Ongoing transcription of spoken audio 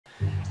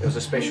It was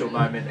a special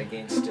moment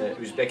against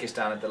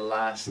Uzbekistan at the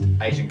last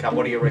Asian Cup.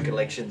 What are your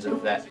recollections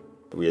of that?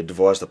 We had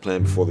devised a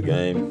plan before the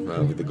game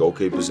with the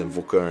goalkeepers and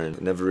Vuka,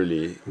 and never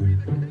really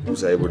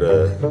was able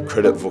to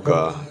credit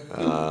Vuka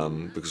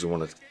because we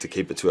wanted to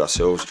keep it to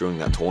ourselves during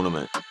that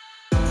tournament.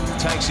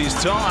 Takes his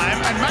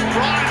time, and Maty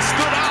Ryan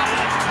stood up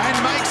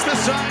and makes the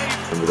save.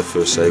 Remember the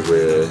first save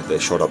where they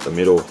shot up the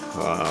middle.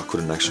 I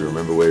couldn't actually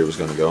remember where he was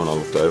going to go, and I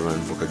looked over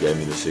and Vuka gave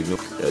me the signal.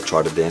 I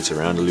tried to dance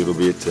around a little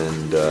bit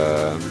and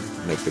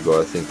make the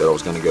guy think that I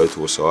was going to go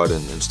to a side,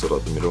 and stood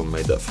up the middle and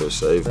made that first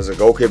save. As a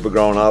goalkeeper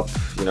growing up,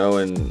 you know,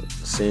 and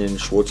seeing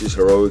Schwartz's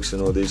heroics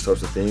and all these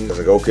types of things, as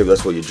a goalkeeper,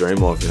 that's what you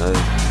dream of, you know.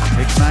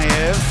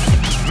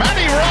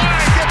 Maty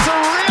Ryan gets a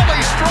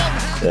really strong.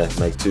 Yeah,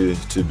 make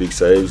two big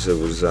saves. It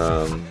was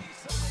a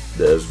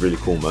really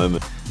cool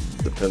moment.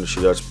 The penalty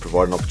shootouts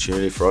provide an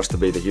opportunity for us to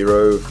be the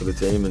hero for the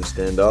team and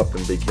stand up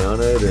and be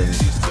counted. And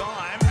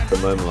a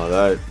moment like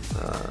that,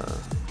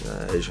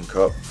 Asian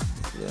Cup,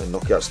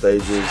 knockout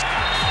stages.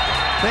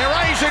 Their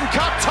Asian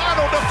Cup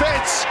title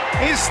defence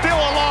is still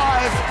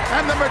alive,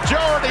 and the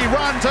majority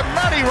run to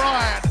Maty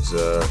Ryan.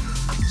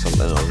 It's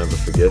something I'll never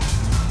forget.